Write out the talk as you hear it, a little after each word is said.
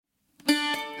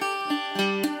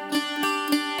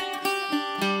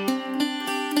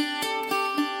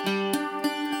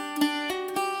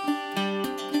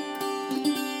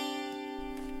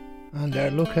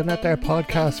looking at their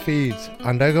podcast feeds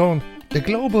and they're going, the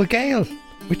Global Gael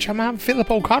with your man Philip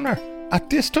O'Connor at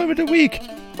this time of the week.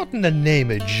 What in the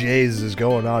name of Jesus is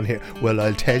going on here? Well,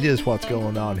 I'll tell you what's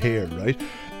going on here, right?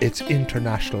 It's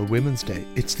International Women's Day.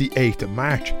 It's the 8th of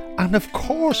March. And of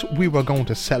course we were going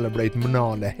to celebrate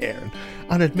Mná Heron.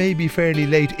 And it may be fairly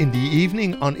late in the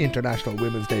evening on International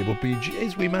Women's Day, but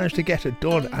geez, we managed to get it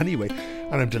done anyway.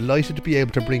 And I'm delighted to be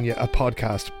able to bring you a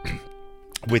podcast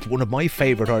with one of my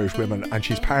favourite Irish women, and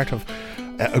she's part of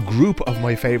a group of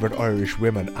my favourite Irish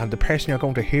women, and the person you're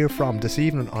going to hear from this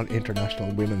evening on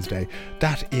International Women's Day,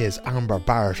 that is Amber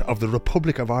Barrett of the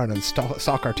Republic of Ireland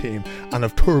soccer team, and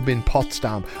of Turbine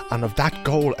Potsdam, and of that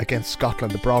goal against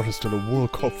Scotland that brought us to the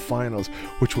World Cup finals,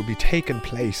 which will be taking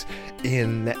place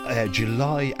in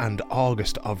July and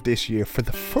August of this year. For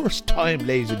the first time,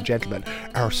 ladies and gentlemen,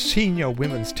 our senior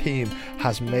women's team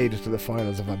has made it to the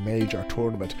finals of a major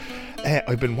tournament.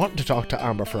 I've been wanting to talk to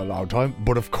Amber for a long time,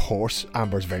 but of course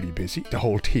Amber's very busy. The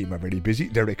whole team are very busy.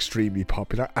 They're extremely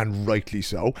popular, and rightly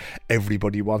so.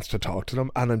 Everybody wants to talk to them,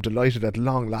 and I'm delighted at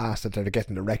long last that they're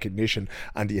getting the recognition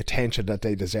and the attention that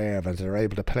they deserve, and they're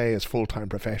able to play as full-time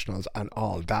professionals and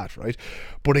all that, right?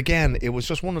 But again, it was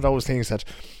just one of those things that,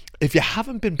 if you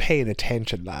haven't been paying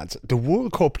attention, lads, the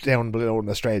World Cup down below in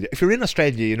Australia, if you're in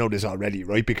Australia, you know this already,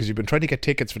 right? Because you've been trying to get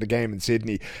tickets for the game in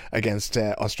Sydney against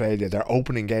Australia, their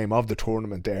opening game of the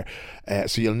tournament there.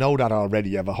 So you'll know that already.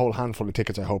 You have a whole handful of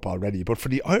tickets, I hope, already. But for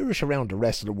the Irish around the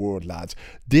rest of the world, lads,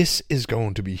 this is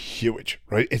going to be huge,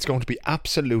 right? It's going to be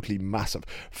absolutely massive.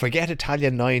 Forget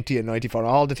Italia 90 and 94,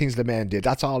 all the things the men did.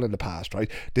 That's all in the past, right?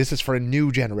 This is for a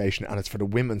new generation, and it's for the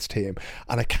women's team.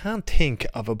 And I can't think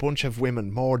of a bunch of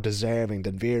women more deserving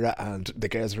than Vera and the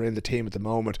girls who are in the team at the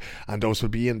moment, and those who'll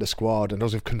be in the squad, and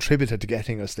those who've contributed to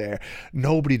getting us there.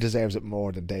 Nobody deserves it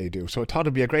more than they do. So I thought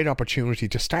it'd be a great opportunity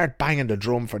to start banging the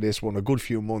drum for this one a good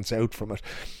few months out from it,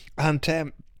 and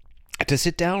to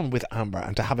sit down with Amber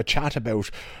and to have a chat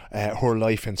about her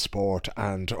life in sport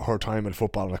and her time in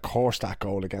football, and of course that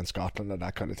goal against Scotland and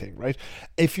that kind of thing, right?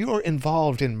 If you're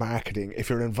involved in marketing, if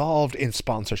you're involved in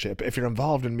sponsorship, if you're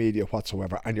involved in media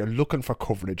whatsoever, and you're looking for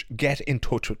coverage, get in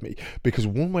touch with me, because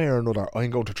one way or another I'm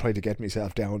going to try to get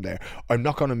myself down there. I'm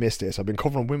not going to miss this. I've been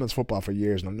covering women's football for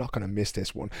years, and I'm not going to miss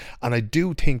this one. And I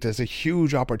do think there's a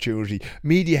huge opportunity.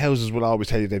 Media houses will always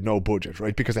tell you they've no budget,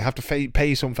 right? Because they have to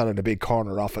pay some fella in a big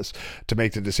corner office to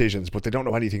make the decisions, but they don't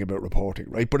know anything about reporting,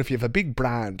 right? But if you have a big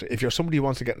brand, if you're somebody who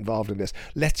wants to get involved in this,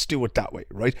 let's do it that way,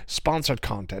 right? Sponsored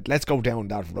content, let's go down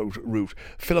that route.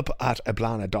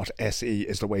 Philip@ablana.se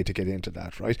is the way to get into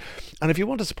that, right? And if you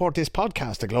want to support this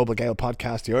podcast, the Global Gael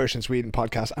podcast, the Irish in Sweden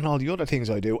podcast, and all the other things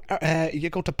I do, you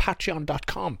go to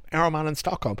patreon.com, Arrowman in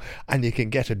Stockholm, and you can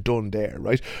get it done there,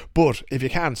 right? But if you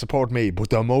can, support me. But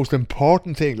the most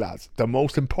important thing, lads, the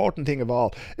most important thing of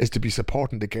all is to be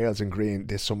supporting the girls in green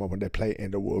this summer when they play in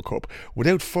the World Cup.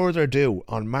 Without further ado,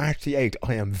 on March the 8th,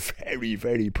 I am very,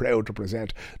 very proud to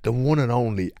present the one and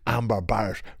only Amber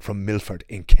Barrett from Milford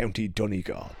in County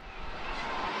Donegal.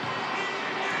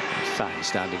 Fanny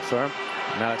standing firm.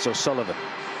 Now it's O'Sullivan.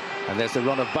 And there's the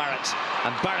run of Barrett.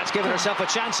 And Barrett's given herself a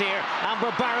chance here.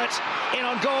 Amber Barrett in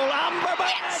on goal. Amber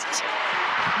Barrett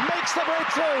makes the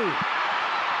breakthrough.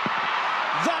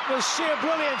 That was sheer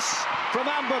brilliance from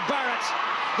Amber Barrett.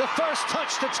 The first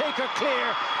touch to take her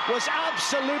clear was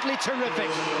absolutely terrific.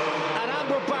 And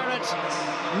Amber Barrett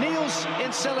kneels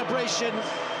in celebration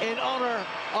in honour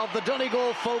of the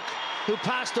Donegal folk who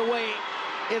passed away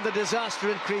in the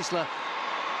disaster in Creasla.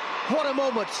 What a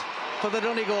moment for the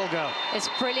Donegal girl. It's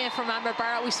brilliant from Amber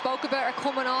Barrett. We spoke about her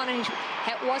coming on, and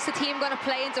what's the team going to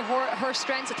play into her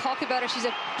strengths? To talk about her, she's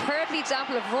a perfect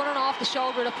example of running off the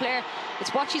shoulder of the player.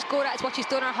 It's what she's good at, it's what she's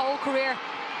done her whole career.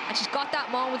 And she's got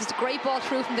that moment. It's a great ball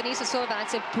through from Denise O'Sullivan.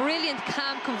 It's a brilliant,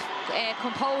 calm,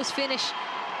 composed finish.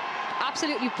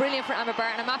 Absolutely brilliant for Amber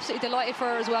Barrett, and I'm absolutely delighted for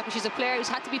her as well, because she's a player who's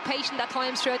had to be patient at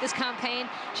times throughout this campaign.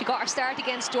 She got her start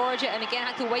against Georgia and again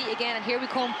had to wait again, and here we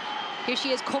come. Here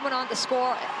she is coming on to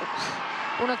score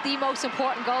one of the most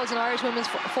important goals in Irish women's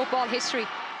football history.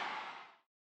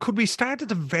 Could we start at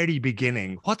the very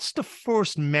beginning? What's the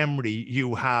first memory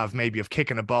you have maybe of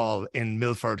kicking a ball in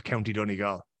Milford, County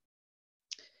Donegal?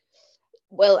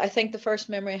 Well, I think the first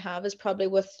memory I have is probably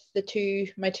with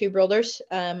my two brothers.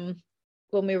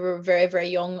 When we were very, very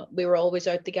young, we were always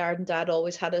out the garden. Dad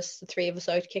always had us, the three of us,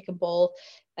 out kicking ball.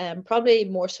 Probably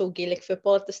more so Gaelic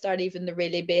football at the start, even the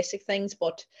really basic things.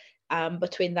 But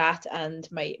between that and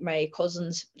my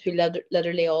cousins, who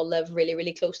literally all live really,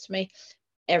 really close to me,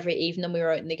 every evening we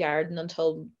were out in the garden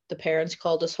until the parents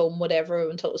called us home, whatever,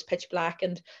 until it was pitch black.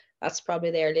 And that's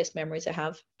probably the earliest memories I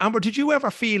have. Amber, did you ever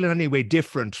feel in any way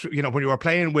different, you know, when you were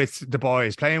playing with the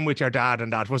boys, playing with your dad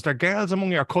and that? Was there girls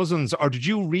among your cousins, or did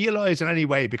you realise in any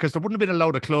way, because there wouldn't have been a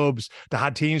load of clubs that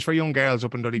had teams for young girls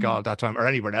up in Donegal at that time, or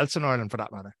anywhere else in Ireland for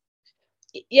that matter?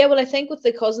 Yeah, well, I think with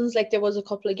the cousins, like there was a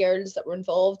couple of girls that were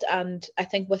involved, and I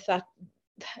think with that,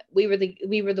 we were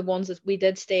the ones that we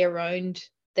did stay around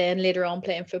then later on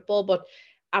playing football. But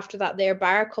after that, there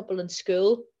bar a couple in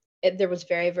school, there was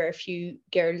very, very few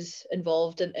girls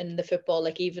involved in the football.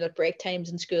 Like even at break times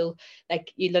in school,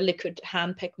 like you literally could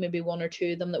handpick maybe one or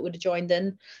two of them that would have joined in.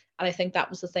 And I think that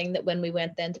was the thing, that when we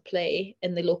went then to play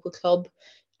in the local club,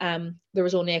 there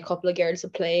was only a couple of girls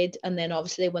that played. And then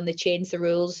obviously when they changed the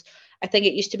rules, I think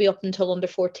it used to be up until under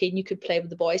 14 you could play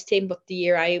with the boys team, but the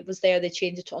year I was there they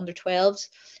changed it to under 12s,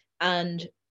 and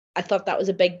I thought that was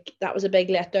a big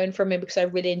letdown for me, because I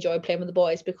really enjoyed playing with the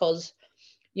boys, because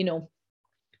you know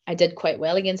I did quite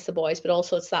well against the boys, but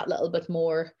also it's that little bit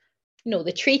more,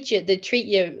 they treat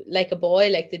you like a boy,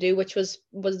 like they do, which was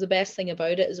the best thing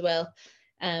about it as well.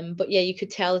 But yeah, you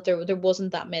could tell that there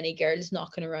wasn't that many girls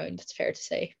knocking around, it's fair to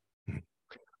say.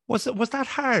 Was that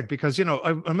hard? Because, I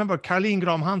remember Caroline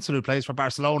Graham Hansen, who plays for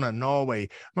Barcelona in Norway. I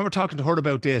remember talking to her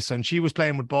about this, and she was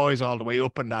playing with boys all the way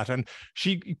up and that. And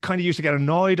she kind of used to get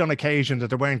annoyed on occasion that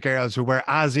there weren't girls who were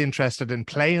as interested in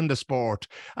playing the sport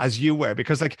as you were.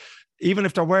 Because even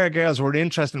if there were girls who were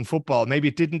interested in football, maybe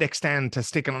it didn't extend to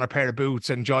sticking on a pair of boots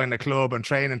and joining a club and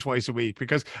training twice a week.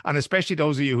 And especially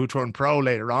those of you who turned pro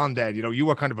later on then, you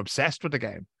were kind of obsessed with the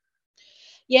game.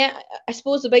 Yeah, I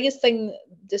suppose the biggest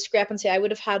discrepancy I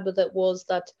would have had with it was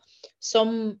that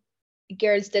some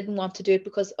girls didn't want to do it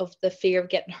because of the fear of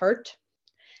getting hurt.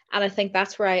 And I think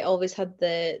that's where I always had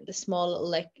the small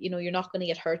little, you're not going to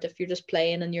get hurt if you're just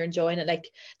playing and you're enjoying it. Like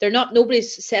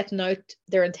nobody's setting out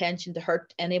their intention to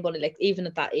hurt anybody, like even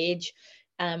at that age.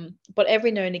 But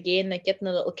every now and again, like getting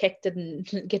a little kick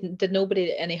did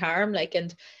nobody any harm.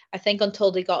 And I think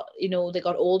until they got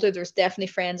older, there's definitely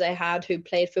friends I had who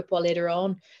played football later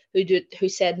on who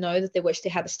said now that they wish they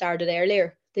had started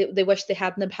earlier. They wish they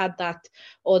hadn't have had that,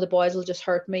 oh, the boys will just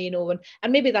hurt me,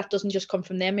 and maybe that doesn't just come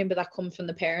from them, maybe that comes from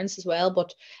the parents as well.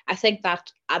 But I think that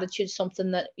attitude is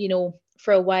something that,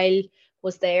 for a while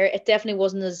was there. It definitely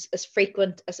wasn't as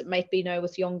frequent as it might be now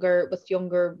with younger,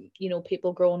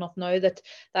 people growing up now, that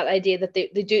idea that they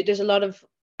do, there's a lot of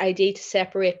idea to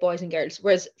separate boys and girls.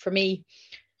 Whereas for me,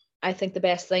 I think the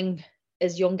best thing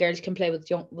is young girls can play with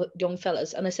young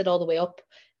fellas. And I said all the way up.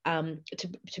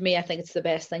 To me, I think it's the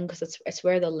best thing, because it's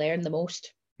where they'll learn the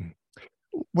most.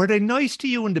 Were they nice to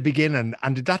you in the beginning,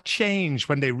 and did that change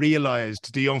when they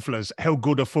realised, the young fellas, how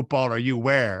good a footballer you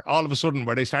were? All of a sudden,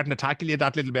 were they starting to tackle you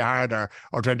that little bit harder,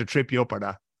 or trying to trip you up or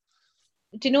that?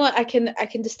 Do you know what? I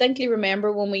can distinctly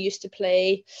remember when we used to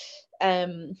play.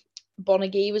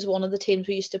 Donegal was one of the teams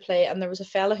we used to play, and there was a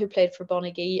fella who played for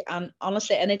Donegal, and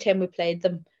honestly, anytime we played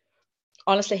them,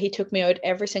 honestly, he took me out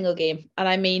every single game. And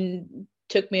I mean,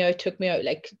 took me out,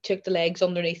 like took the legs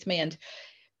underneath me.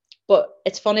 But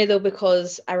it's funny though,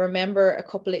 because I remember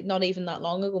not even that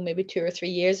long ago, maybe 2 or 3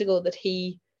 years ago, that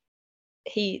he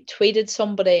tweeted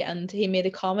somebody and he made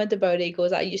a comment about it. He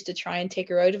goes, I used to try and take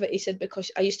her out of it. He said, because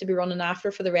I used to be running after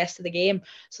her for the rest of the game.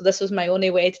 So this was my only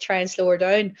way to try and slow her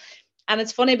down. And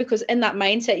it's funny because in that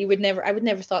mindset, I would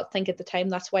never think at the time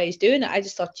that's why he's doing it. I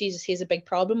just thought, Jesus, he has a big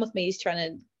problem with me. He's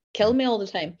trying to kill me all the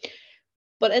time.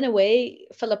 But in a way,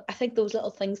 Philip, I think those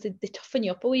little things, they toughen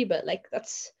you up a wee bit. Like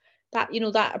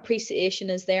that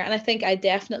appreciation is there. And I think I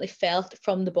definitely felt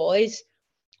from the boys,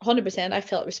 100%, I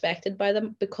felt respected by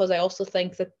them, because I also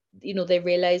think that, they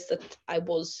realized that I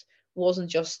wasn't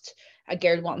just a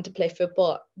girl wanting to play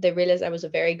football. They realized I was a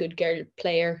very good girl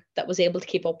player that was able to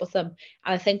keep up with them.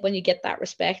 And I think when you get that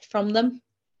respect from them,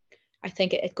 I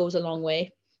think it goes a long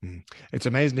way. It's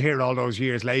amazing to hear all those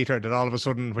years later that all of a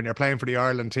sudden, when you're playing for the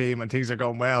Ireland team and things are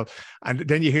going well, and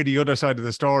then you hear the other side of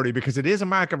the story, because it is a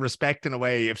mark of respect in a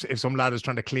way if some lad is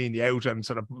trying to clean you out and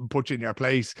sort of put you in your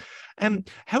place.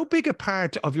 How big a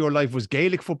part of your life was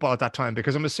Gaelic football at that time?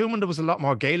 Because I'm assuming there was a lot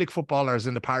more Gaelic footballers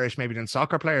in the parish maybe than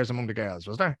soccer players among the girls,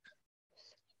 was there?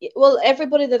 Well,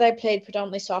 everybody that I played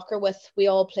predominantly soccer with, we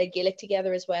all played Gaelic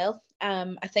together as well.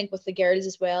 I think with the girls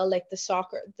as well, like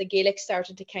the Gaelic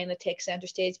started to kind of take centre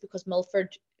stage because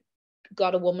Milford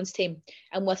got a women's team,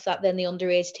 and with that then the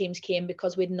underage teams came,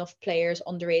 because we had enough players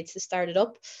underage to start it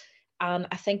up. And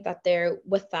I think that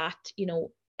with that,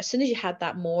 as soon as you had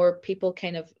that, more people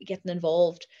kind of getting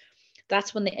involved,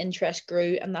 that's when the interest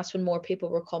grew, and that's when more people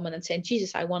were coming and saying,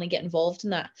 Jesus, I want to get involved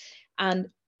in that. And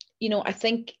I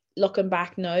think looking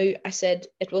back now, I said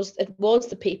it was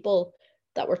the people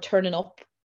that were turning up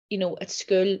at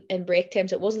school in break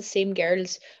times, it was the same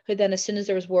girls who then, as soon as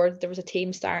there was word there was a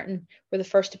team starting, were the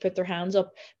first to put their hands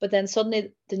up. But then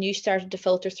suddenly the news started to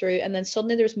filter through, and then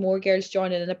suddenly there was more girls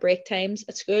joining in at break times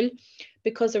at school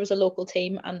because there was a local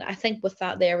team. And I think with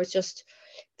that, there was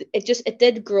it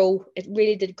did grow. It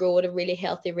really did grow at a really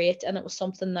healthy rate, and it was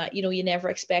something that you never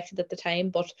expected at the time.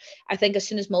 But I think as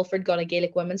soon as Milford got a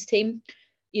Gaelic women's team,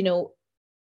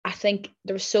 I think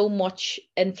there was so much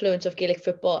influence of Gaelic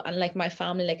football, and like my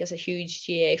family, like is a huge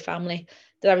GAA family,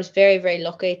 that I was very, very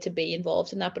lucky to be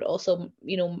involved in that. But also,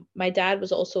 my dad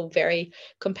was also very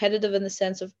competitive in the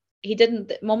sense of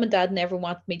mum and dad never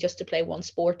wanted me just to play one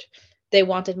sport. They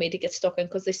wanted me to get stuck in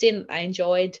because they seen I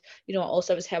enjoyed,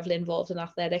 also I was heavily involved in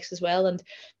athletics as well. And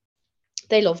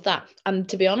they loved that. And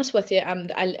to be honest with you,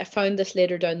 and I found this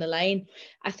later down the line,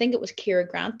 I think it was Ciara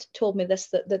Grant told me this,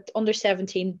 that under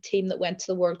 17 team that went to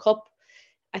the World Cup,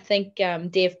 I think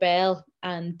Dave Bell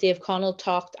and Dave Connell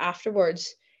talked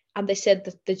afterwards, and they said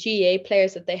that the GAA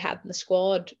players that they had in the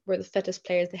squad were the fittest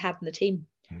players they had in the team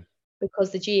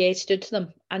because the GAA stood to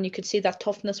them, and you could see that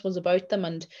toughness was about them.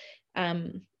 And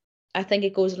I think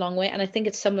it goes a long way. And I think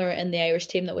it's similar in the Irish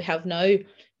team that we have now.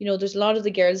 There's a lot of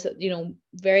the girls that,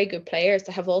 very good players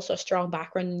that have also a strong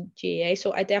background in GAA.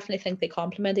 So I definitely think they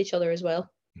complement each other as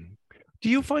well. Do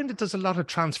you find that there's a lot of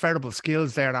transferable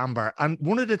skills there, Amber? And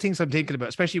one of the things I'm thinking about,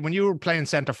 especially when you were playing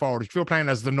centre forward, if you were playing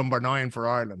as the number 9 for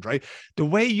Ireland, right? The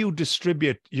way you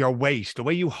distribute your weight, the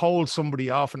way you hold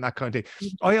somebody off and that kind of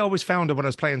thing. I always found that when I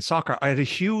was playing soccer, I had a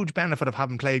huge benefit of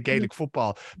having played Gaelic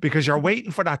football because you're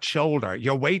waiting for that shoulder.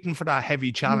 You're waiting for that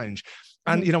heavy challenge.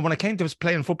 And, when I came to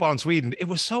playing football in Sweden, it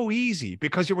was so easy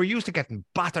because you were used to getting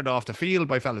battered off the field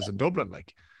by fellas in Dublin.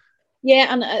 Yeah,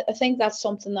 and I think that's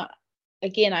something that,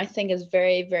 again, I think is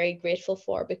very, very grateful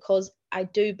for, because I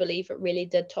do believe it really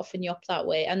did toughen you up that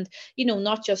way. And,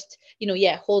 not just,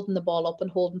 holding the ball up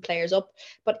and holding players up,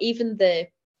 but even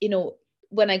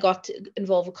when I got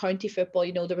involved with county football,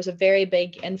 there was a very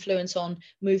big influence on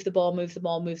move the ball,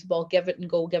 give it and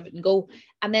go.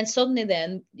 And then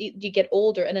suddenly you get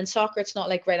older, and in soccer, it's not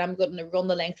like, right, I'm going to run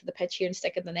the length of the pitch here and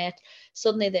stick it in the net.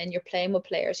 Suddenly then you're playing with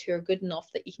players who are good enough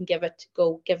that you can give it,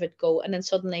 go. And then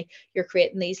suddenly you're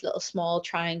creating these little small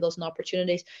triangles and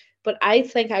opportunities. But I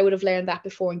think I would have learned that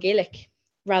before in Gaelic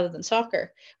rather than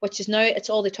soccer, which is now, it's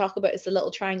all they talk about is the little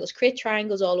triangles, create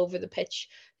triangles all over the pitch,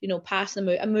 pass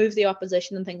and move the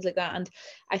opposition and things like that. And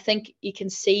I think you can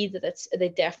see that they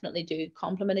definitely do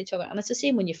complement each other. And it's the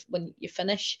same when you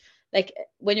finish, like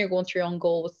when you're going through on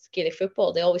goal with Gaelic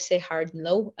football, they always say hard and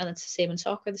low, and it's the same in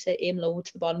soccer. They say aim low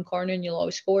to the bottom corner and you'll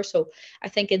always score. So I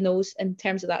think in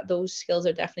terms of that, those skills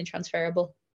are definitely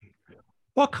transferable.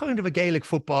 What kind of a Gaelic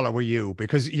footballer were you?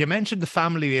 Because you mentioned the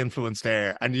family influence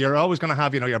there, and you're always going to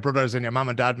have, your brothers and your mum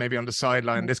and dad maybe on the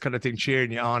sideline, this kind of thing,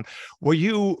 cheering you on. Were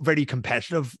you very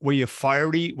competitive? Were you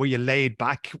fiery? Were you laid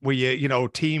back? Were you,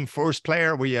 team first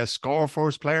player? Were you a score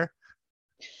first player?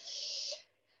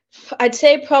 I'd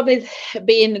say, probably,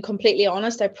 being completely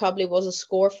honest, I probably was a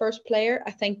score first player.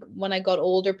 I think when I got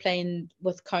older playing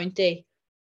with county,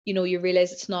 you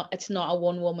realize it's not a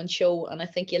one-woman show, and I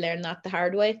think you learn that the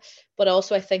hard way. But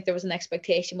also, I think there was an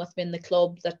expectation with me in the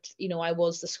club that I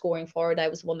was the scoring forward. I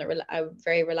was one that I'm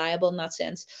very reliable in that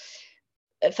sense.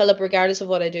 Philip, regardless of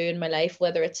what I do in my life,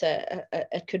 whether it's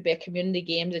it could be a community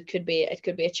game, it could be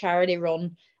a charity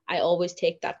run, I always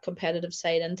take that competitive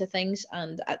side into things,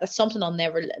 and that's something I'll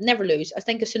never lose. I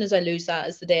think as soon as I lose that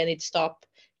is the day I need to stop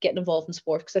getting involved in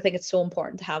sport, because I think it's so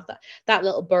important to have that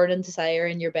little burning desire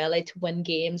in your belly to win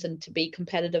games and to be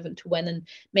competitive and to win and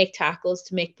make tackles,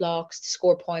 to make blocks, to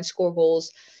score points, score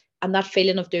goals, and that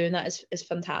feeling of doing that is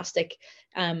fantastic.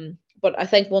 But I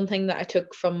think one thing that I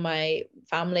took from my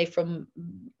family, from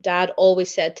dad,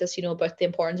 always said to us, about the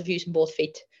importance of using both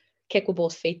feet, kick with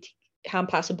both feet, hand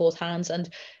pass with both hands. And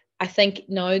I think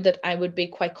now that I would be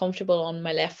quite comfortable on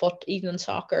my left foot, even in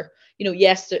soccer.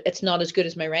 Yes, it's not as good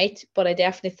as my right, but I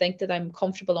definitely think that I'm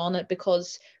comfortable on it,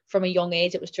 because from a young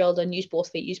age it was drilled in, use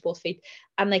both feet.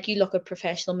 And like, you look at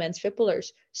professional men's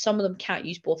footballers, some of them can't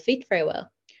use both feet very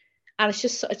well. And it's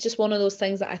just one of those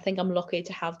things that I think I'm lucky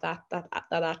to have that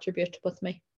attribute with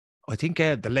me. I think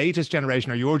the latest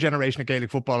generation, or your generation of Gaelic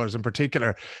footballers in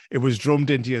particular, it was drummed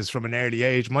into us from an early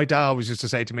age. My dad always used to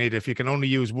say to me that if you can only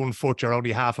use one foot, you're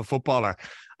only half a footballer.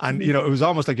 And, it was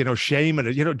almost like, shaming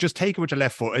it, just take it with your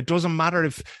left foot. It doesn't matter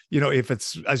if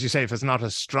it's, as you say, if it's not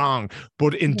as strong,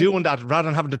 but in doing that, rather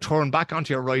than having to turn back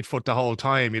onto your right foot the whole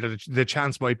time, the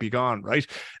chance might be gone, right?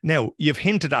 Now, you've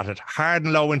hinted at it, hard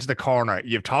and low into the corner.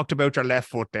 You've talked about your left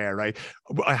foot there, right?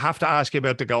 I have to ask you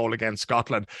about the goal against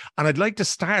Scotland. And I'd like to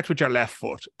start with your left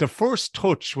foot. The first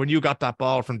touch when you got that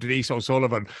ball from Denise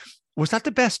O'Sullivan, Was that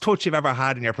the best touch you've ever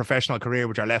had in your professional career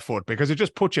with your left foot? Because it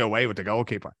just put you away with the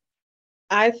goalkeeper.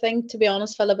 I think, to be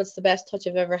honest, Philip, it's the best touch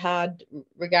I've ever had,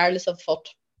 regardless of foot.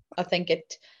 I think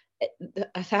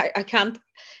I can't,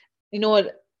 you know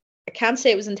what, I can't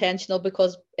say it was intentional,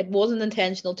 because it wasn't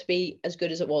intentional to be as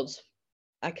good as it was.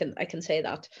 I can say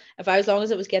that. If as long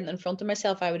as it was getting in front of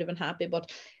myself, I would have been happy.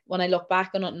 But when I look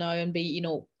back on it now and be,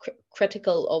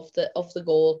 critical of the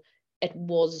goal, it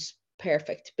was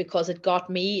perfect, because it got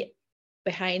me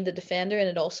behind the defender and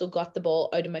it also got the ball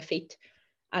out of my feet.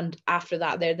 And after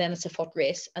that, then it's a foot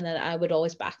race, and then I would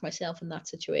always back myself in that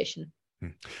situation.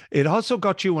 It also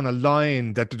got you on a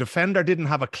line that the defender didn't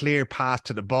have a clear path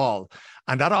to the ball.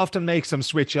 And that often makes them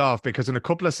switch off, because in a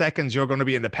couple of seconds, you're going to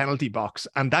be in the penalty box.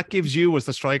 And that gives you, as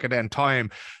the striker, then time.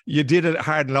 You did it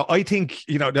hard and low. I think,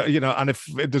 and if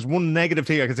there's one negative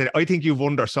thing I can say, I think you've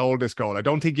undersold this goal. I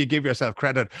don't think you give yourself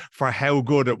credit for how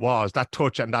good it was, that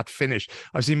touch and that finish.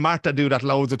 I've seen Marta do that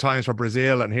loads of times for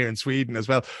Brazil and here in Sweden as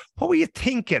well. What were you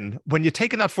thinking when you're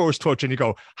taking that first touch and you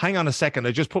go, hang on a second,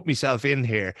 I just put myself in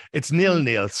here. It's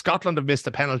 0-0. Scotland have missed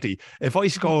a penalty. If I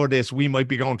score this, we might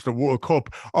be going to the World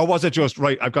Cup. Or was it just,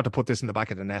 right, I've got to put this in the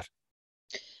back of the net?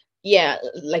 Yeah,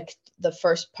 like the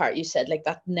first part you said, like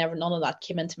that, none of that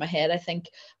came into my head. I think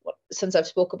since I've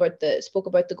spoke about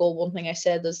the goal, one thing I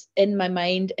said is, in my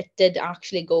mind, it did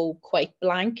actually go quite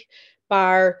blank.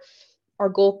 Bar our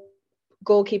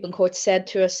goalkeeping coach said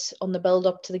to us on the build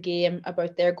up to the game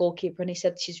about their goalkeeper, and he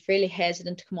said she's really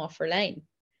hesitant to come off her line.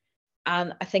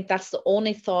 And I think that's the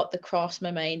only thought that crossed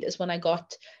my mind, is when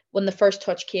the first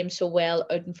touch came so well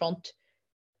out in front.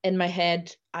 In my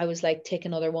head, I was like, take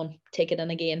another one, take it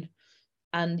in again.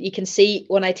 And you can see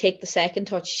when I take the second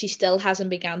touch, she still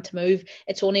hasn't begun to move.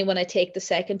 It's only when I take the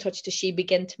second touch does she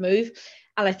begin to move.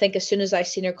 And I think as soon as I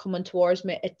seen her coming towards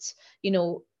me, it's,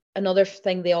 another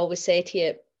thing they always say to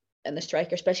you in the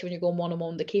striker, especially when you're going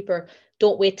one-on-one with the keeper,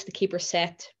 don't wait till the keeper's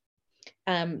set.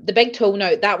 The big toe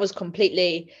now,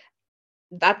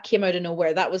 that came out of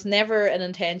nowhere. That was never an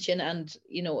intention. And,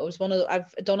 it was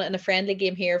I've done it in a friendly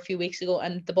game here a few weeks ago,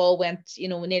 and the ball went,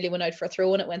 nearly went out for a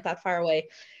throw, and it went that far away.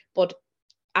 But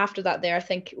after that there, I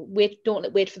think,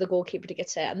 don't wait for the goalkeeper to get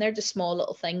set. And they're just small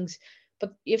little things.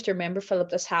 But you have to remember, Philip,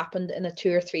 this happened in a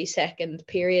 2 or 3 second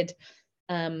period.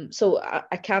 So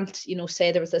I can't,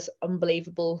 say there was this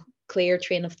unbelievable clear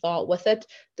train of thought with it.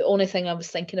 The only thing I was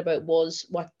thinking about was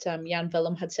what Jan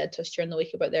Willem had said to us during the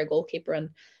week about their goalkeeper, and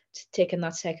taking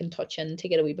that second touch in to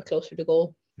get a wee bit closer to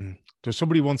goal. There's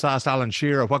somebody once asked Alan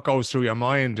Shearer what goes through your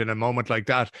mind in a moment like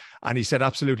that, and he said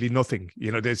absolutely nothing.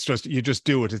 It's just, you just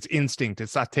do it. It's instinct.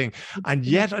 It's that thing. And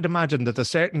yet I'd imagine that the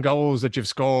certain goals that you've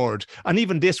scored, and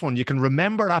even this one, you can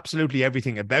remember absolutely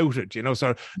everything about it,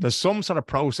 so there's some sort of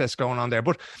process going on there.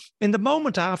 But in the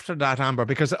moment after that, Amber,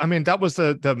 because I mean, that was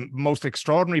the most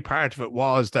extraordinary part of it,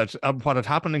 was that what had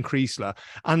happened in Creasla.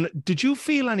 And did you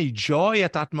feel any joy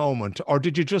at that moment, or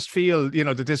did you just feel,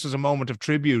 that this was a moment of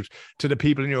tribute to the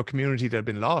people in your community that have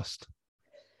been lost?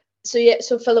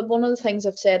 So Philip, one of the things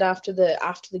I've said after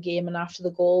the game and after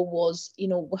the goal was,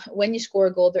 when you score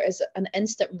a goal, there is an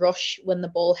instant rush when the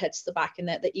ball hits the back of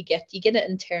net that you get it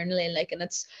internally, and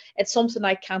it's something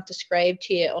I can't describe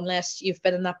to you unless you've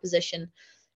been in that position.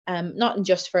 Not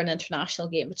just for an international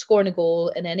game, but scoring a goal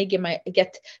in any game. I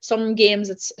get some games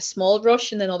it's a small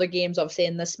rush, and then other games, obviously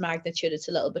in this magnitude, it's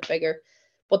a little bit bigger.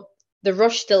 But the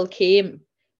rush still came.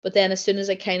 But then as soon as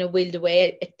I kind of wheeled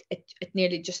away, it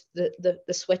nearly just the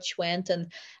switch went.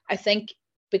 And I think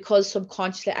because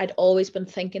subconsciously I'd always been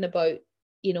thinking about,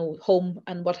 home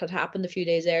and what had happened a few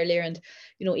days earlier. And,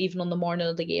 even on the morning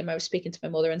of the game, I was speaking to my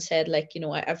mother and said, like,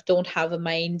 I don't have a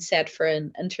mindset for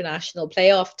an international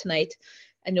playoff tonight.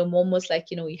 And Mum was like,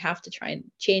 you have to try and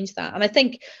change that. And I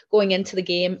think going into the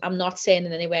game, I'm not saying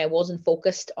in any way I wasn't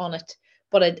focused on it,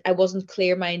 but I wasn't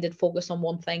clear-minded, focused on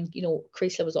one thing.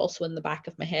 Creasla was also in the back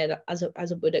of my head, as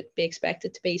it would be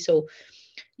expected to be. So,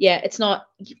 yeah, it's not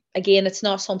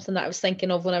something that I was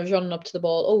thinking of when I was running up to the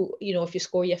ball. Oh, if you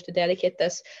score, you have to dedicate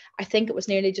this. I think it was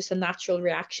nearly just a natural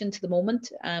reaction to the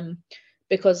moment,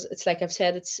 because it's like I've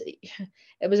said,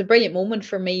 it was a brilliant moment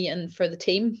for me and for the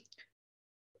team.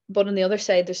 But on the other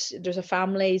side, there's a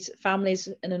families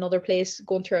in another place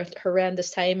going through a horrendous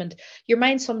time, and your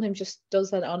mind sometimes just does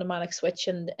that automatic switch.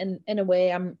 And in a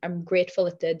way, I'm grateful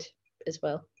it did as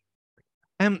well.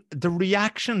 The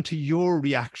reaction to your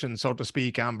reaction, so to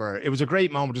speak, Amber, it was a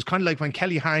great moment. It was kind of like when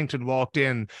Kelly Harrington walked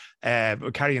in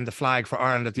carrying the flag for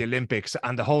Ireland at the Olympics,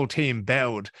 and the whole team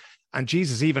bowed. And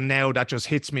Jesus, even now, that just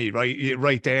hits me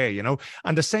right there, you know.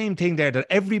 And the same thing there, that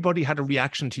everybody had a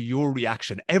reaction to your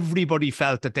reaction. Everybody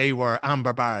felt that they were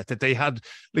Amber Barrett, that they had,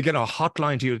 like, you know, a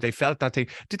hotline to you. They felt that thing.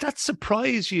 Did that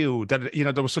surprise you that, you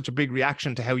know, there was such a big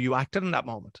reaction to how you acted in that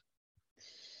moment?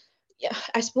 Yeah,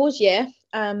 I suppose, yeah.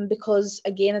 Because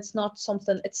again, it's not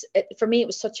something. For me, it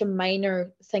was such a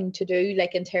minor thing to do.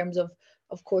 Like, in terms of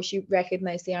course, you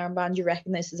recognize the armband, you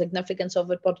recognize the significance of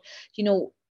it, but you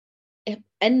know.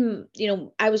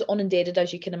 I was inundated,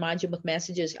 as you can imagine, with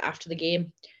messages after the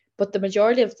game, but the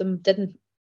majority of them didn't,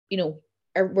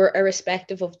 were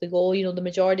irrespective of the goal. You know, the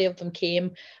majority of them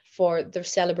came for the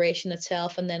celebration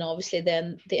itself, and then obviously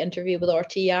then the interview with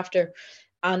RT after.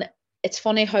 And it's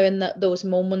funny how in those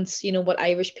moments, you know, what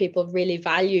Irish people really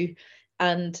value.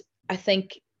 And I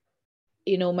think,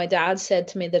 you know, my dad said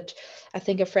to me that, I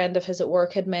think a friend of his at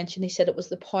work had mentioned, he said it was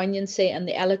the poignancy and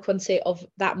the eloquency of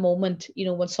that moment, you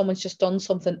know, when someone's just done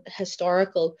something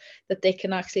historical, that they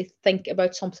can actually think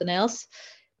about something else.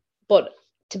 But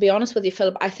to be honest with you,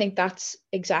 Philip, I think that's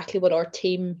exactly what our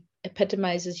team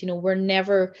epitomizes. You know,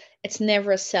 it's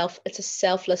never it's a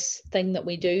selfless thing that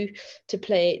we do to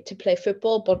play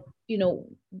football, but you know,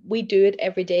 we do it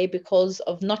every day because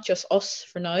of not just us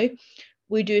for now.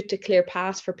 We do it to clear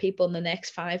paths for people in the next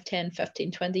 5, 10,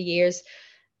 15, 20 years.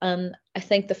 And I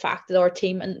think the fact that our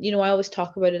team, and you know, I always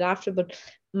talk about it after, but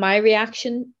my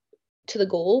reaction to the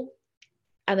goal,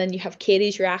 and then you have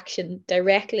Katie's reaction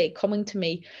directly coming to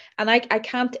me. And I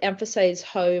can't emphasize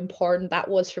how important that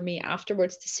was for me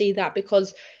afterwards to see that,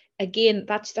 because again,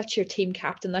 that's your team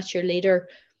captain, that's your leader.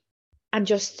 And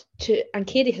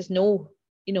Katie has no,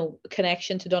 you know,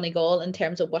 connection to Donegal in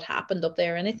terms of what happened up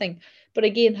there or anything. But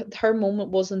again, her moment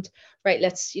wasn't, right,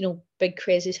 let's, you know, big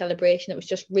crazy celebration. It was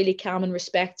just really calm and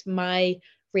respect my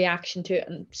reaction to it,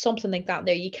 and something like that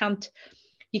there. You can't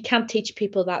teach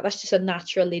people that. That's just a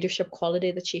natural leadership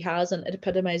quality that she has, and it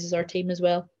epitomizes our team as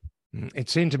well. It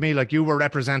seemed to me like you were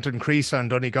representing Creasa and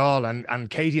Donegal, and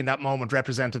Katie in that moment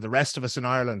represented the rest of us in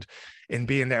Ireland in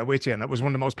being there with you. And it was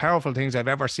one of the most powerful things I've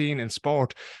ever seen in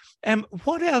sport.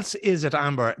 What else is it,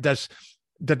 Amber,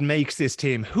 that makes this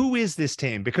team? Who is this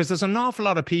team? Because there's an awful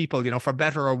lot of people, you know, for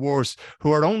better or worse,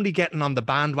 who are only getting on the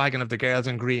bandwagon of the girls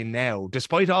in green now,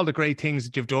 despite all the great things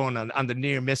that you've done and the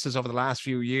near misses over the last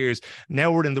few years.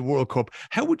 Now we're in the World Cup.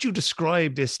 How would you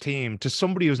describe this team to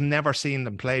somebody who's never seen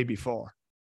them play before?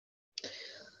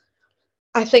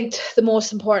 I think the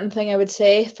most important thing I would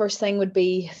say, first thing, would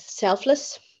be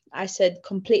selfless. I said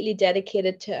completely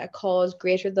dedicated to a cause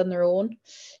greater than their own.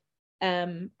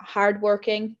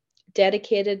 Hardworking,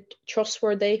 dedicated,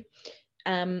 trustworthy.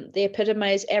 They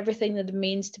epitomize everything that it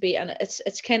means to be. And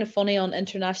it's kind of funny on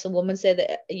International Women's Day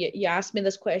that you asked me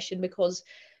this question, because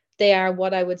they are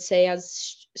what I would say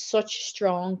as such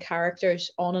strong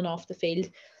characters on and off the field.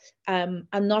 And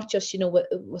not just, you know,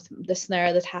 with the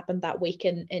snare that happened that week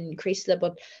in Creasla,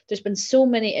 but there's been so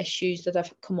many issues that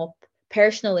have come up,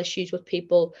 personal issues with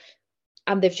people,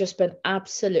 and they've just been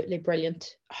absolutely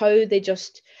brilliant. How they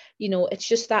just, you know, it's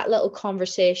just that little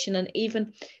conversation. And even,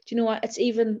 do you know what, it's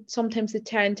even sometimes they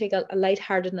try and take a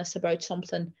lightheartedness about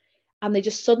something, and they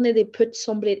just suddenly they put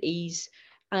somebody at ease.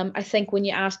 I think when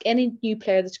you ask any new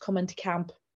player that's come into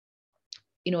camp,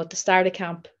 you know, at the start of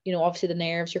camp, you know, obviously the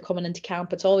nerves, you're coming into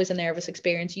camp, it's always a nervous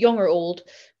experience, young or old,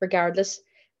 regardless.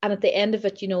 And at the end of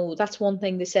it, you know, that's one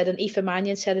thing they said. And Aoife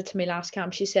Mannion said it to me last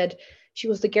camp. She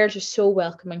goes, the girls are so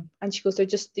welcoming. And she goes, they're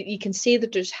just, you can see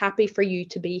that they're just happy for you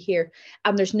to be here.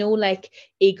 And there's no like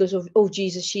egos of, oh,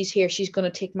 Jesus, she's here, she's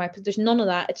going to take my place. There's none of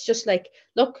that. It's just like,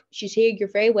 look, she's here, you're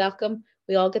very welcome.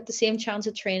 We all get the same chance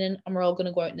at training, and we're all going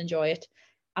to go out and enjoy it.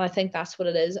 And I think that's what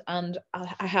it is. And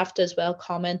I have to as well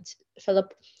comment,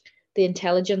 Philip, the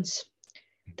intelligence.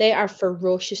 They are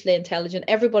ferociously intelligent.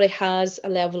 Everybody has a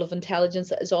level of intelligence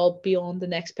that is all beyond the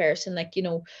next person. Like, you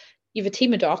know, you have a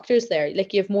team of doctors there.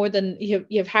 Like, you have more than, you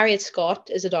have Harriet Scott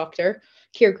is a doctor.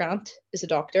 Keir Grant is a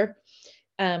doctor.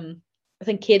 I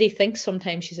think Katie thinks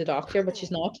sometimes she's a doctor, but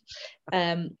she's not.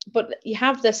 But you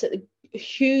have this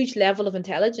huge level of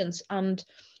intelligence, and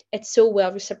it's so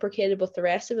well reciprocated with the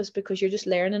rest of us, because you're just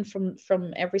learning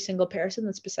from every single person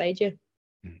that's beside you.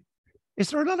 Is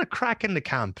there a lot of crack in the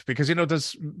camp? Because, you know,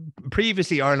 there's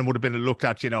previously Ireland would have been looked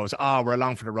at, you know, as, we're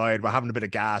along for the ride, we're having a bit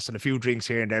of gas and a few drinks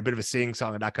here and there, a bit of a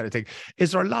sing-song and that kind of thing.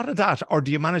 Is there a lot of that, or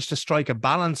do you manage to strike a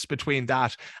balance between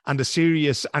that and the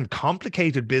serious and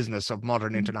complicated business of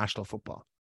modern international football?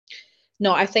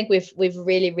 No, I think we've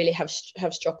really, really have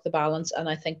struck the balance, and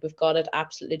I think we've got it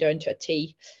absolutely down to a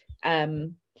T.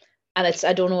 And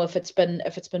I don't know if it's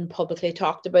been publicly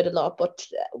talked about a lot, but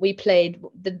we played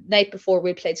the night before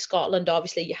we played Scotland.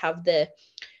 Obviously, you have the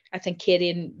I think Katie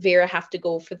and Vera have to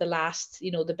go for the last,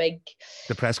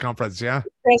 the press conference, yeah.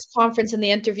 Press conference and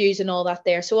the interviews and all that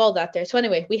there. So all that there. So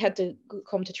anyway, we had to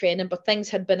come to training, but things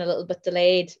had been a little bit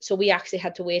delayed. So we actually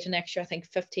had to wait an extra, I think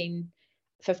 15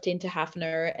 to half an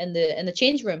hour in the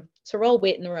change room. So we're all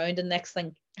waiting around, and next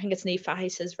thing, I think it's Nifa, he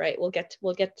says, right, we'll get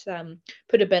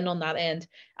put a bin on that end,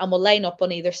 and we'll line up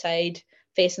on either side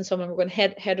facing someone. We're going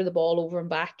to header the ball over and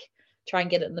back, try and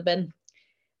get it in the bin.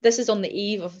 This is on the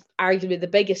eve of arguably the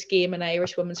biggest game in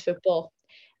Irish women's football.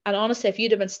 And honestly, if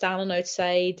you'd have been standing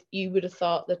outside, you would have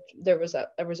thought that there was a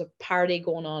party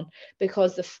going on,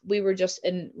 because we were just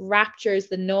in raptures,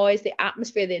 the noise, the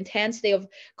atmosphere, the intensity of,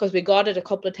 because we got it a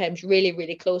couple of times really,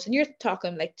 really close. And you're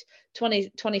talking like 20,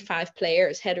 25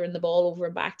 players headering the ball over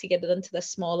and back to get it into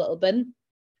this small little bin.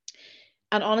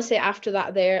 And honestly, after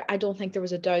that there, I don't think there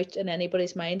was a doubt in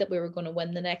anybody's mind that we were going to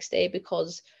win the next day,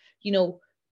 because,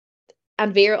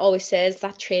 and Vera always says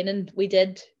that training we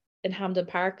did in Hampden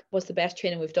Park was the best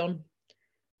training we've done.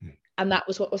 And that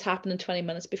was what was happening 20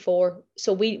 minutes before.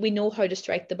 So we know how to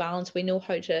strike the balance. We know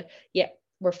how to,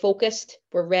 we're focused,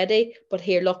 we're ready. But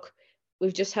here, look,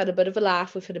 we've just had a bit of a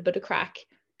laugh, we've had a bit of crack,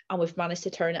 and we've managed to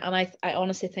turn it. And I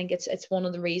honestly think it's one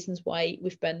of the reasons why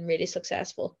we've been really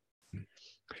successful.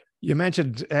 You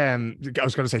mentioned, I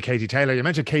was going to say Katie Taylor. You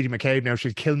mentioned Katie McCabe. Now,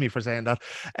 she'd kill me for saying that.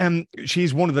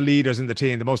 She's one of the leaders in the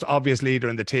team, the most obvious leader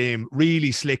in the team,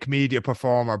 really slick media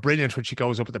performer, brilliant when she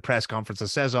goes up at the press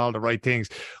conferences, says all the right things.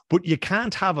 But you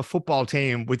can't have a football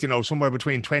team with, somewhere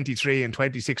between 23 and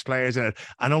 26 players in it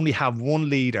and only have one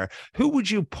leader. Who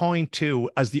would you point to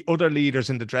as the other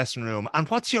leaders in the dressing room? And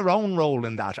what's your own role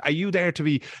in that? Are you there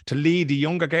to lead the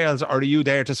younger girls, or are you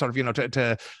there to sort of,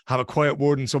 to have a quiet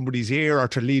word in somebody's ear, or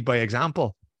to lead by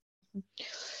example?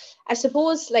 I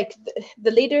suppose like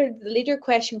the leader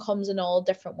question comes in all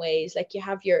different ways. Like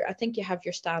I think you have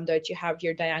your standouts, you have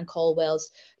your Diane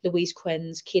Caldwells, Louise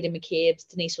Quinns, Katie McCabe's,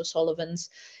 Denise O'Sullivan's.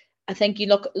 I think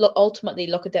you ultimately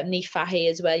look at them, Niamh Fahey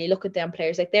as well. You look at them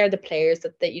players, like they're the players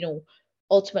that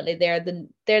ultimately they're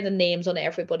the names on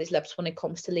everybody's lips when it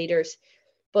comes to leaders.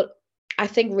 But I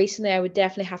think recently I would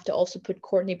definitely have to also put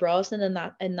Courtney Brosnan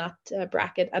in that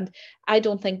bracket. And I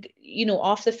don't think,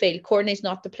 off the field, Courtney's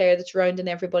not the player that's rounding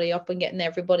everybody up and getting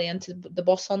everybody into the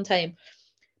bus on time.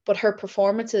 But her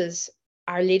performances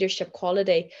are leadership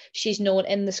quality. She's known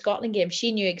in the Scotland game,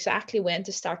 she knew exactly when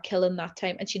to start killing that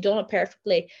time. And she'd done it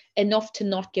perfectly, enough to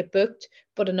not get booked,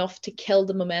 but enough to kill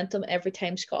the momentum every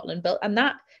time Scotland built. And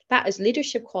that is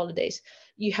leadership qualities.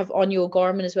 You have Anya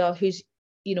O'Gorman as well, who's,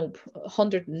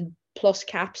 100 and plus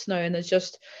caps now, and there's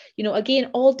just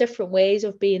again all different ways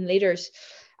of being leaders.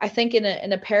 I think in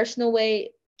a personal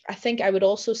way, I think I would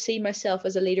also see myself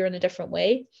as a leader in a different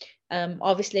way.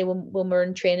 Obviously when we're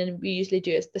in training, we usually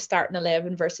do the starting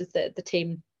 11 versus the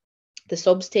team, the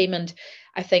subs team, and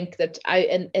I think that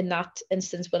in that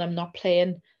instance when I'm not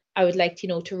playing, I would like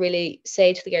to really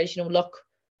say to the girls, look,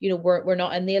 we're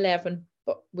not in the 11,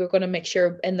 but we're going to make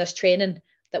sure in this training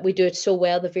that we do it so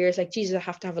well. The Vera's like, Jesus, I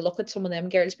have to have a look at some of them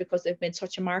girls because they've made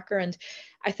such a marker. And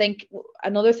I think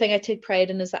another thing I take pride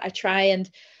in is that I try and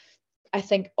I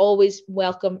think always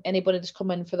welcome anybody that's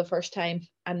come in for the first time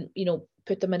and,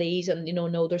 put them at ease and,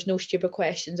 no, there's no stupid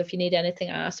questions. If you need anything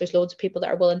asked, there's loads of people that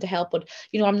are willing to help. But,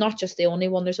 I'm not just the only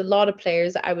one. There's a lot of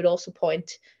players that I would also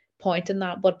point in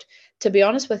that. But to be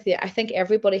honest with you, I think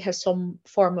everybody has some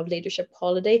form of leadership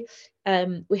quality.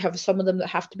 We have some of them that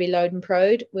have to be loud and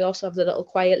proud. We also have the little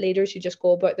quiet leaders who just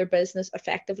go about their business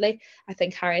effectively. I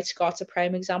think Harriet Scott's a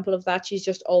prime example of that. She's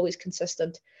just always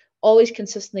consistent, always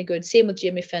consistently good. Same with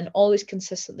Jamie Finn, always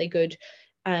consistently good.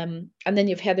 And then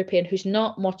you have Heather Payne, who's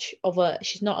not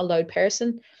she's not a loud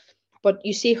person, but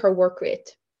you see her work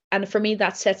rate. And for me,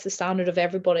 that sets the standard of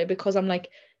everybody, because I'm like,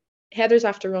 Heather's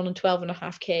after running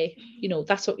 12.5k.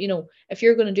 That's what, if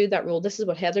you're going to do that role, this is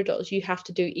what Heather does. You have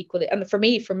to do equally. And for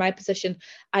me, from my position,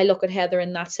 I look at Heather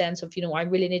in that sense of, I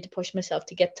really need to push myself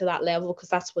to get to that level because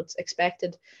that's what's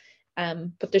expected.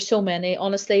 But there's so many.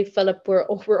 Honestly, Philip,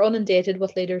 we're inundated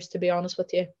with leaders, to be honest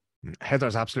with you.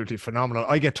 Heather's absolutely phenomenal.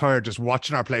 I get tired just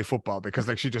watching her play football because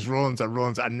she just runs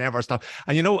and never stops.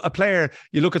 And a player,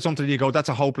 you look at something and you go, that's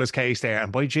a hopeless case there.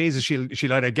 And by Jesus,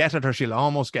 she'll either get it or she'll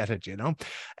almost get it,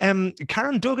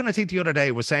 Karen Duggan, I think the other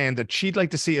day, was saying that she'd like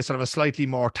to see a sort of a slightly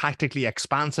more tactically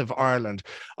expansive Ireland.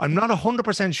 I'm not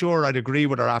 100% sure I'd agree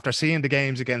with her after seeing the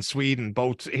games against Sweden,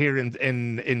 both here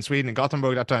in Sweden, in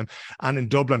Gothenburg that time, and in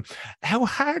Dublin. How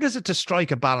hard is it to strike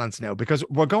a balance now? Because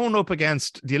we're going up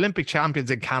against the Olympic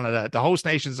champions in Canada, the host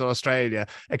nations of Australia,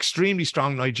 extremely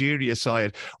strong Nigeria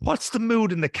side. What's the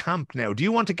mood in the camp now? Do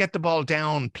you want to get the ball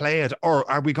down, play it, or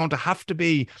are we going to have to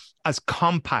be as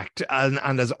compact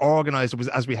and as organised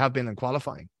as we have been in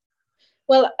qualifying?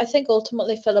 Well, I think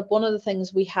ultimately, Philip, one of the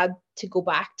things we had to go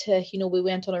back to, we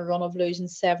went on a run of losing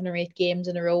 7 or 8 games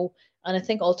in a row. And I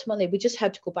think ultimately we just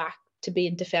had to go back to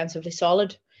being defensively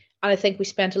solid. And I think we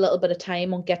spent a little bit of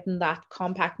time on getting that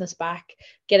compactness back,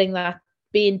 getting that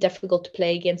being difficult to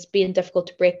play against, being difficult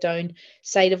to break down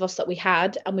side of us that we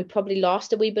had. And we probably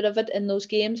lost a wee bit of it in those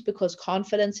games because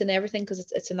confidence and everything, because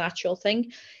it's a natural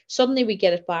thing. Suddenly we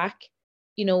get it back,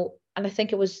 and I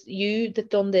think it was you that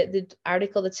done the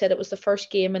article that said it was the first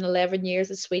game in 11 years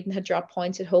that Sweden had dropped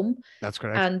points at home. That's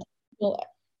correct. And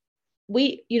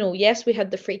yes, we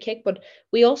had the free kick, but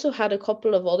we also had a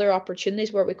couple of other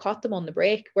opportunities where we caught them on the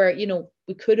break, where,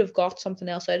 we could have got something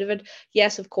else out of it.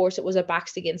 Yes, of course, it was a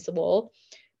backs against the wall.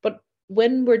 But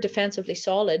when we're defensively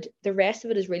solid, the rest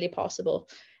of it is really possible.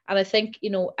 And I think,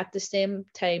 at the same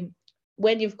time,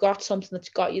 when you've got something that's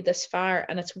got you this far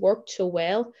and it's worked so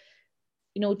well,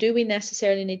 do we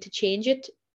necessarily need to change it?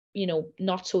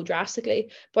 Not so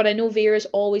drastically, but I know Vera's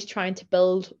always trying to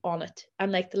build on it.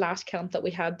 And like the last camp that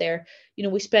we had there,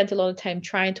 we spent a lot of time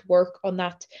trying to work on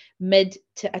that mid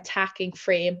to attacking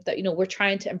frame that, we're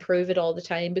trying to improve it all the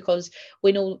time, because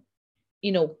we know,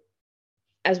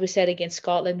 as we said against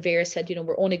Scotland, Vera said,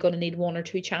 we're only going to need 1 or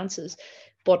 2 chances.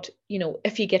 But,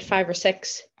 if you get 5 or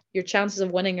 6, your chances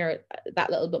of winning are that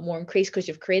little bit more increased because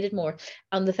you've created more.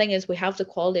 And the thing is, we have the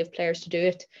quality of players to do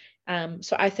it.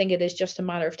 So I think it is just a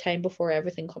matter of time before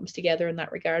everything comes together in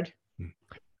that regard.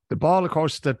 The ball, of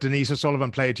course, that Denise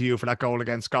O'Sullivan played to you for that goal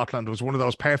against Scotland was one of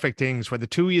those perfect things where the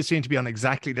two of you seem to be on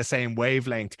exactly the same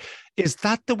wavelength. Is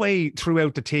that the way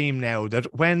throughout the team now,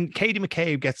 that when Katie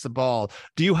McCabe gets the ball,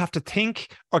 do you have to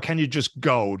think or can you just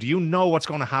go? Do you know what's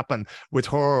going to happen with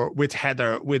her, with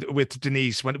Heather, with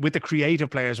Denise, with the creative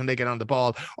players when they get on the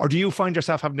ball? Or do you find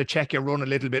yourself having to check your run a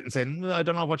little bit and saying, I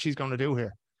don't know what she's going to do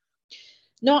here?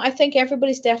 No, I think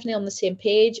everybody's definitely on the same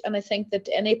page. And I think that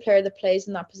any player that plays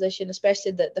in that position,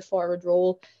 especially the forward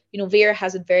role, Vera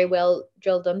has it very well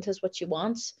drilled into what she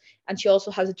wants. And she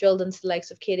also has it drilled into the likes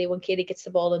of Katie. When Katie gets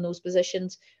the ball in those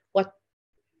positions, what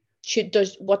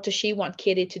does she want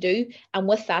Katie to do? And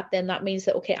with that, then that means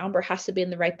that, okay, Amber has to be in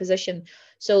the right position.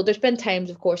 So there's been times,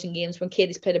 of course, in games when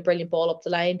Katie's played a brilliant ball up the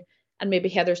line and maybe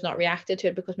Heather's not reacted to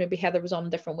it because maybe Heather was on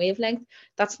a different wavelength.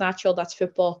 That's natural. That's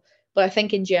football. But I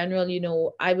think in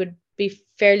general, I would be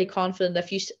fairly confident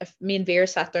if me and Vera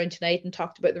sat down tonight and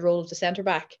talked about the role of the centre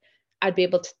back, I'd be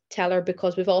able to tell her,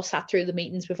 because we've all sat through the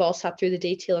meetings, we've all sat through the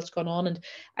detail that's gone on, and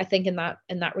I think in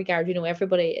that regard,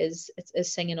 everybody is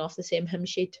singing off the same hymn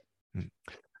sheet.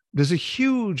 There's a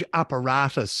huge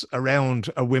apparatus around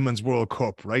a Women's World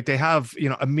Cup, right? They have,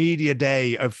 a media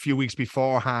day a few weeks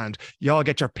beforehand. You all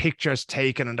get your pictures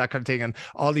taken and that kind of thing. And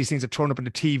all these things are thrown up in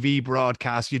the TV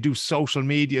broadcast. You do social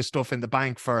media stuff in the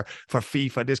bank for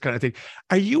FIFA, this kind of thing.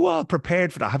 Are you all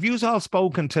prepared for that? Have you all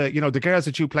spoken to, the girls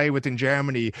that you play with in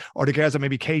Germany, or the girls that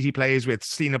maybe Katie plays with,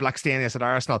 Stina Blackstenius at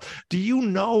Arsenal? Do you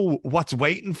know what's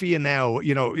waiting for you now?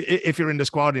 If you're in the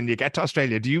squad and you get to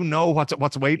Australia, do you know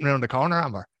what's waiting around the corner,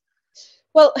 Amber?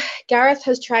 Well, Gareth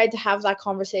has tried to have that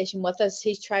conversation with us.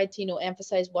 He's tried to,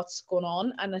 emphasize what's going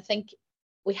on. And I think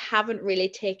we haven't really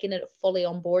taken it fully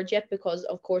on board yet, because,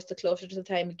 of course, the closer to the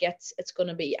time it gets, it's going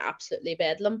to be absolutely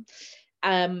bedlam.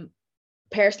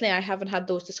 Personally, I haven't had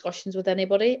those discussions with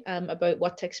anybody about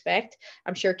what to expect.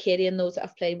 I'm sure Katie and those that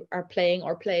have played are playing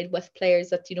or played with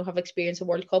players that, have experienced a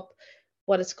World Cup,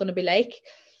 what it's going to be like.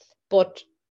 But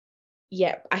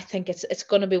yeah, I think it's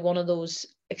going to be one of those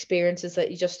experiences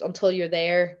that you just, until you're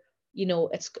there,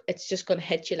 it's just going to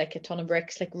hit you like a ton of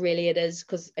bricks. Like, really it is,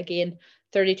 because again,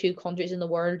 32 countries in the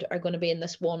world are going to be in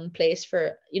this one place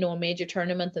for, a major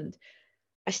tournament. And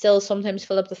I still sometimes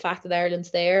feel up the fact that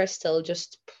Ireland's there is still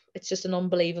just, it's just an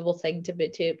unbelievable thing to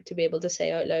be able to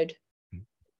say out loud.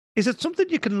 Is it something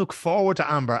you can look forward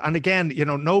to, Amber? And again,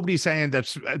 nobody's saying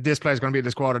that this player's going to be in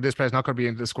the squad or this player's not going to be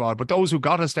in the squad, but those who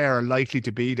got us there are likely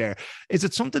to be there. Is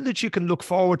it something that you can look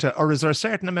forward to, or is there a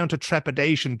certain amount of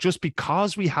trepidation just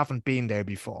because we haven't been there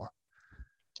before?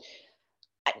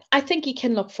 I think you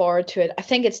can look forward to it. I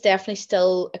think it's definitely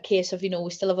still a case of, we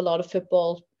still have a lot of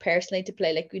football personally to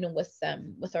play, like,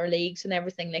 with our leagues and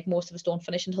everything. Like, most of us don't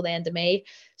finish until the end of May.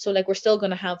 So, like, we're still going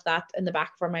to have that in the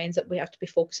back of our minds, that we have to be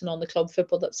focusing on the club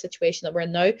football, that situation that we're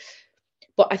in now.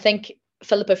 But I think,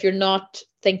 Philip, if you're not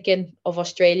thinking of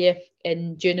Australia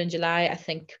in June and July, I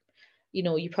think,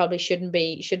 you probably shouldn't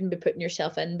be putting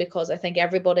yourself in, because I think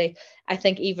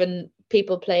even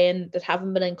people playing that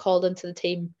haven't been called into the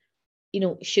team,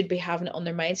 should be having it on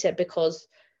their mindset, because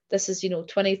this is,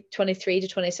 23 to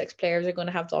 26 players are going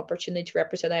to have the opportunity to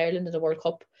represent Ireland in the World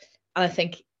Cup. And I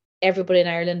think everybody in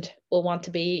Ireland will want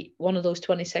to be one of those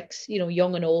 26,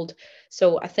 young and old.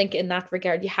 So I think in that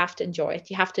regard, you have to enjoy it.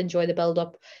 You have to enjoy the build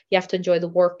up. You have to enjoy the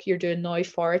work you're doing now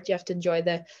for it. You have to enjoy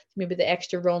maybe the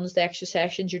extra runs, the extra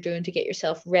sessions you're doing to get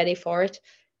yourself ready for it.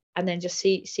 And then just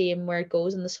seeing where it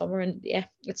goes in the summer. And yeah,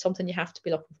 it's something you have to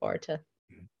be looking forward to.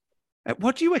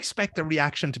 What do you expect the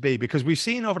reaction to be? Because we've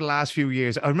seen over the last few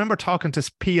years, I remember talking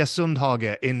to Pia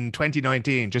Sundhage in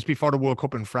 2019, just before the World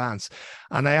Cup in France.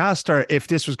 And I asked her if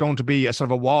this was going to be a sort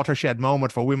of a watershed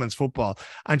moment for women's football.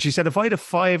 And she said, if I had a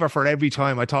fiver for every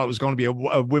time I thought it was going to be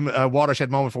a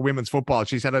watershed moment for women's football,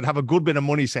 she said, I'd have a good bit of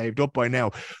money saved up by now.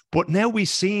 But now we've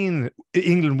seen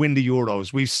England win the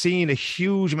Euros. We've seen a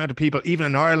huge amount of people, even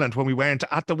in Ireland, when we went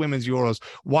at the women's Euros,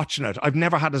 watching it. I've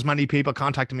never had as many people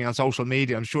contacting me on social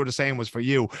media. I'm sure the same was for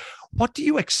you. What do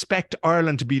you expect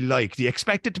Ireland to be like? Do you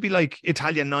expect it to be like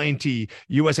Italia 90,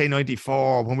 USA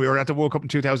 94, when we were at the World Cup in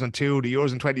 2002, the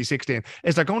Euros in 2016?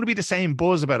 Is there going to be the same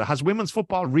buzz about it? Has women's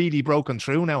football really broken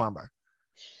through now, Amber?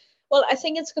 Well, I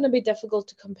think it's going to be difficult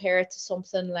to compare it to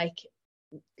something like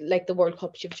the World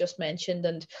Cups you've just mentioned.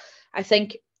 And I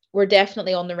think we're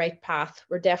definitely on the right path.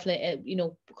 We're definitely,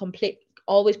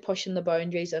 always pushing the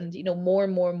boundaries, and more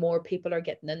and more and more people are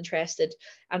getting interested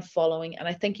and following. And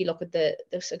I think you look at the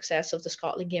success of the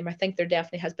Scotland game, I think there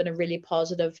definitely has been a really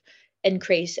positive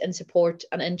increase in support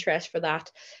and interest for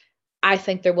that. I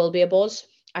think there will be a buzz.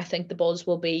 I think the buzz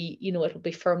will be, it will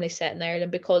be firmly set in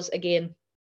Ireland, because again,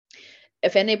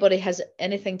 if anybody has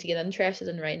anything to get interested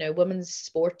in right now, women's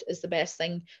sport is the best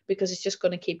thing, because it's just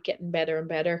going to keep getting better and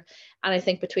better. And I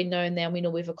think between now and then, we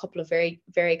have a couple of very,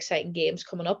 very exciting games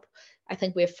coming up. I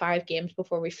think we have 5 games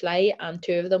before we fly, and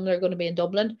 2 of them are going to be in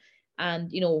Dublin.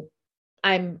 And,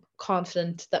 I'm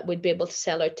confident that we'd be able to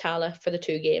sell out Tala for the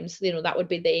 2 games. That would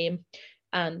be the aim.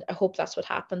 And I hope that's what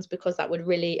happens, because that would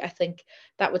really, I think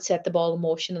that would set the ball in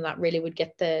motion, and that really would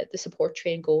get the support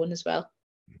train going as well.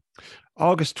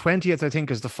 August 20th, I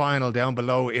think, is the final down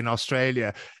below in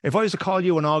Australia. If I was to call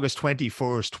you on August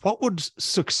 21st, what would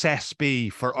success be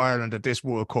for Ireland at this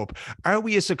World Cup? Are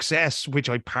we a success, which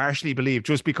I partially believe,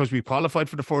 just because we qualified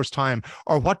for the first time?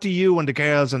 Or what do you and the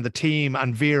girls and the team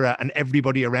and Vera and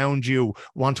everybody around you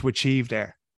want to achieve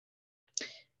there?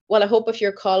 Well, I hope if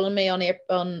you're calling me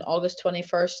on August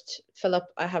 21st, Philip,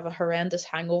 I have a horrendous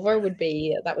hangover,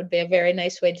 that would be a very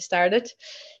nice way to start it.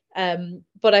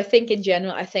 But I think in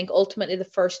general, I think ultimately the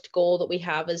first goal that we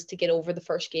have is to get over the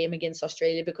first game against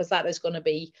Australia, because that is going to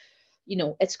be,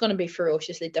 it's going to be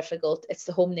ferociously difficult. It's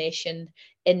the home nation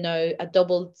in now a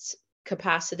doubled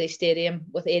capacity stadium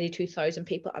with 82,000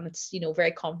 people, and it's,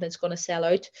 very confident it's going to sell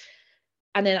out.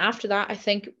 And then after that, I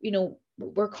think,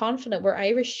 we're confident, we're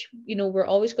Irish, we're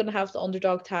always going to have the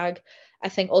underdog tag. I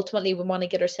think ultimately we want to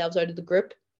get ourselves out of the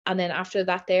group. And then after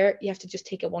that you have to just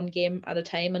take it one game at a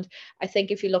time. And I think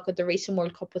if you look at the recent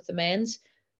World Cup with the men's,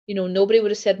 nobody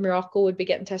would have said Morocco would be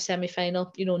getting to a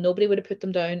semi-final. Nobody would have put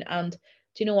them down. And do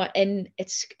you know what?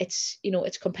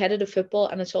 It's competitive football,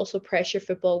 and it's also pressure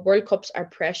football. World Cups are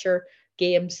pressure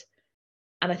games.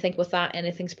 And I think with that,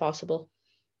 anything's possible.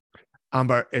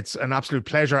 Amber, it's an absolute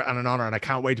pleasure and an honour, and I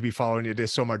can't wait to be following you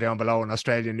this summer down below in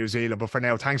Australia and New Zealand. But for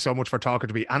now, thanks so much for talking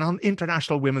to me, and on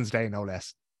International Women's Day, no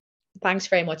less. Thanks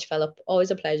very much, Philip. Always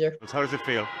a pleasure. How does it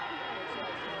feel?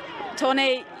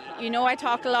 Tony, I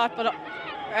talk a lot, but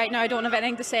right now I don't have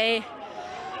anything to say.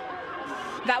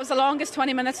 That was the longest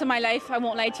 20 minutes of my life. I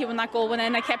won't lie to you when that goal went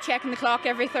in. I kept checking the clock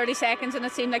every 30 seconds and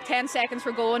it seemed like 10 seconds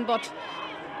were going, but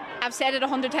I've said it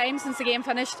 100 times since the game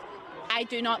finished. I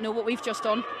do not know what we've just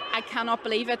done. I cannot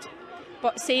believe it.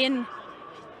 But seeing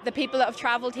the people that have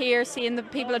travelled here, seeing the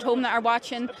people at home that are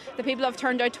watching, the people that have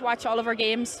turned out to watch all of our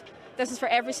games, this is for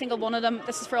every single one of them.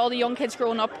 This is for all the young kids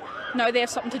growing up. Now they have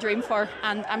something to dream for,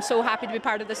 and I'm so happy to be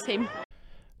part of this team.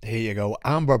 There you go,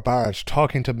 Amber Barrett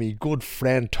talking to me good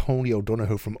friend Tony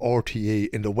O'Donoghue from RTE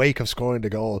in the wake of scoring the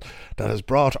goal that has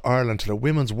brought Ireland to the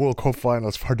Women's World Cup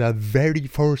finals for the very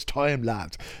first time,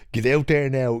 lads. Get out there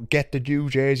now, get the new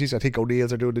jerseys. I think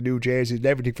O'Neill's are doing the new jerseys and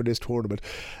everything for this tournament.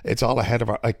 It's all ahead of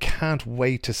her. I can't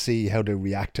wait to see how they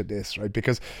react to this, right?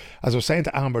 Because as I was saying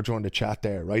to Amber during the chat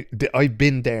there, right, I've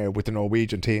been there with the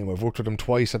Norwegian team. I've worked with them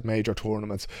twice at major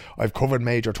tournaments. I've covered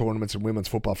major tournaments in women's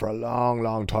football for a long,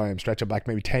 long time, stretching back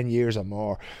maybe 10 years or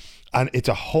more. And it's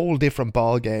a whole different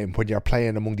ball game when you're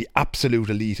playing among the absolute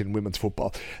elite in women's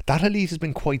football. That elite has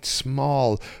been quite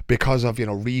small because of,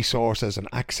 resources and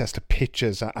access to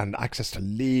pitches and access to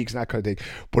leagues and that kind of thing.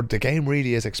 But the game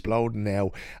really is exploding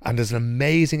now, and there's an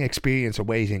amazing experience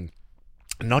awaiting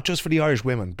not just for the Irish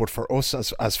women, but for us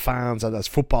as fans and as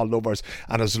football lovers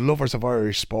and as lovers of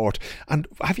Irish sport. And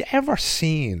have you ever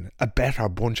seen a better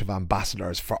bunch of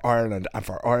ambassadors for Ireland and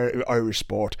for Irish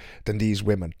sport than these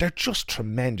women? They're just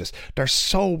tremendous. They're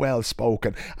so well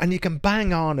spoken, and you can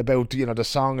bang on about, you know, the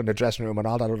song in the dressing room and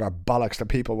all that other bollocks that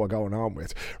people were going on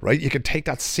with, right? You can take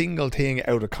that single thing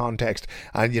out of context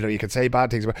and, you know, you can say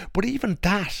bad things about, but even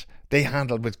that they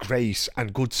handled with grace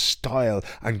and good style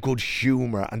and good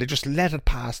humour, and they just let it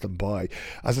pass them by.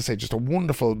 As I say, just a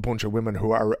wonderful bunch of women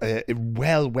who are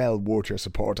well worth your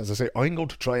support. As I say, I'm going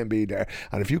to try and be there,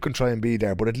 and if you can try and be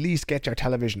there, but at least get your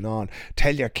television on,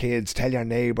 tell your kids, tell your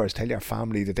neighbours, tell your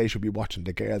family that they should be watching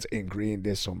the girls in green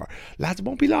this summer. Lads, it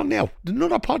won't be long now.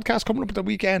 Another podcast coming up at the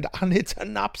weekend, and it's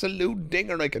an absolute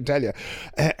dinger, I can tell you.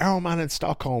 Ironman in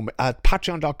Stockholm at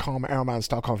patreon.com, Ironman in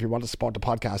Stockholm, if you want to support the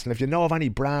podcast. And if you know of any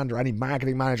brand or any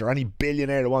marketing manager or any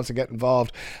billionaire that wants to get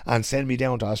involved and send me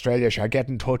down to Australia, shall get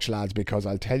in touch, lads, because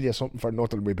I'll tell you something for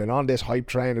nothing. We've been on this hype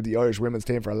train of the Irish women's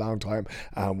team for a long time,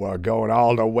 and we're going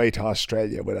all the way to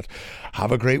Australia with it.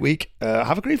 Have a great week.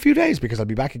 Have a great few days, because I'll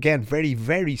be back again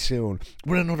very soon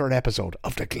with another episode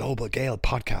of the Global Gael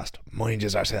podcast. Mind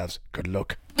yourselves. Good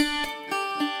luck.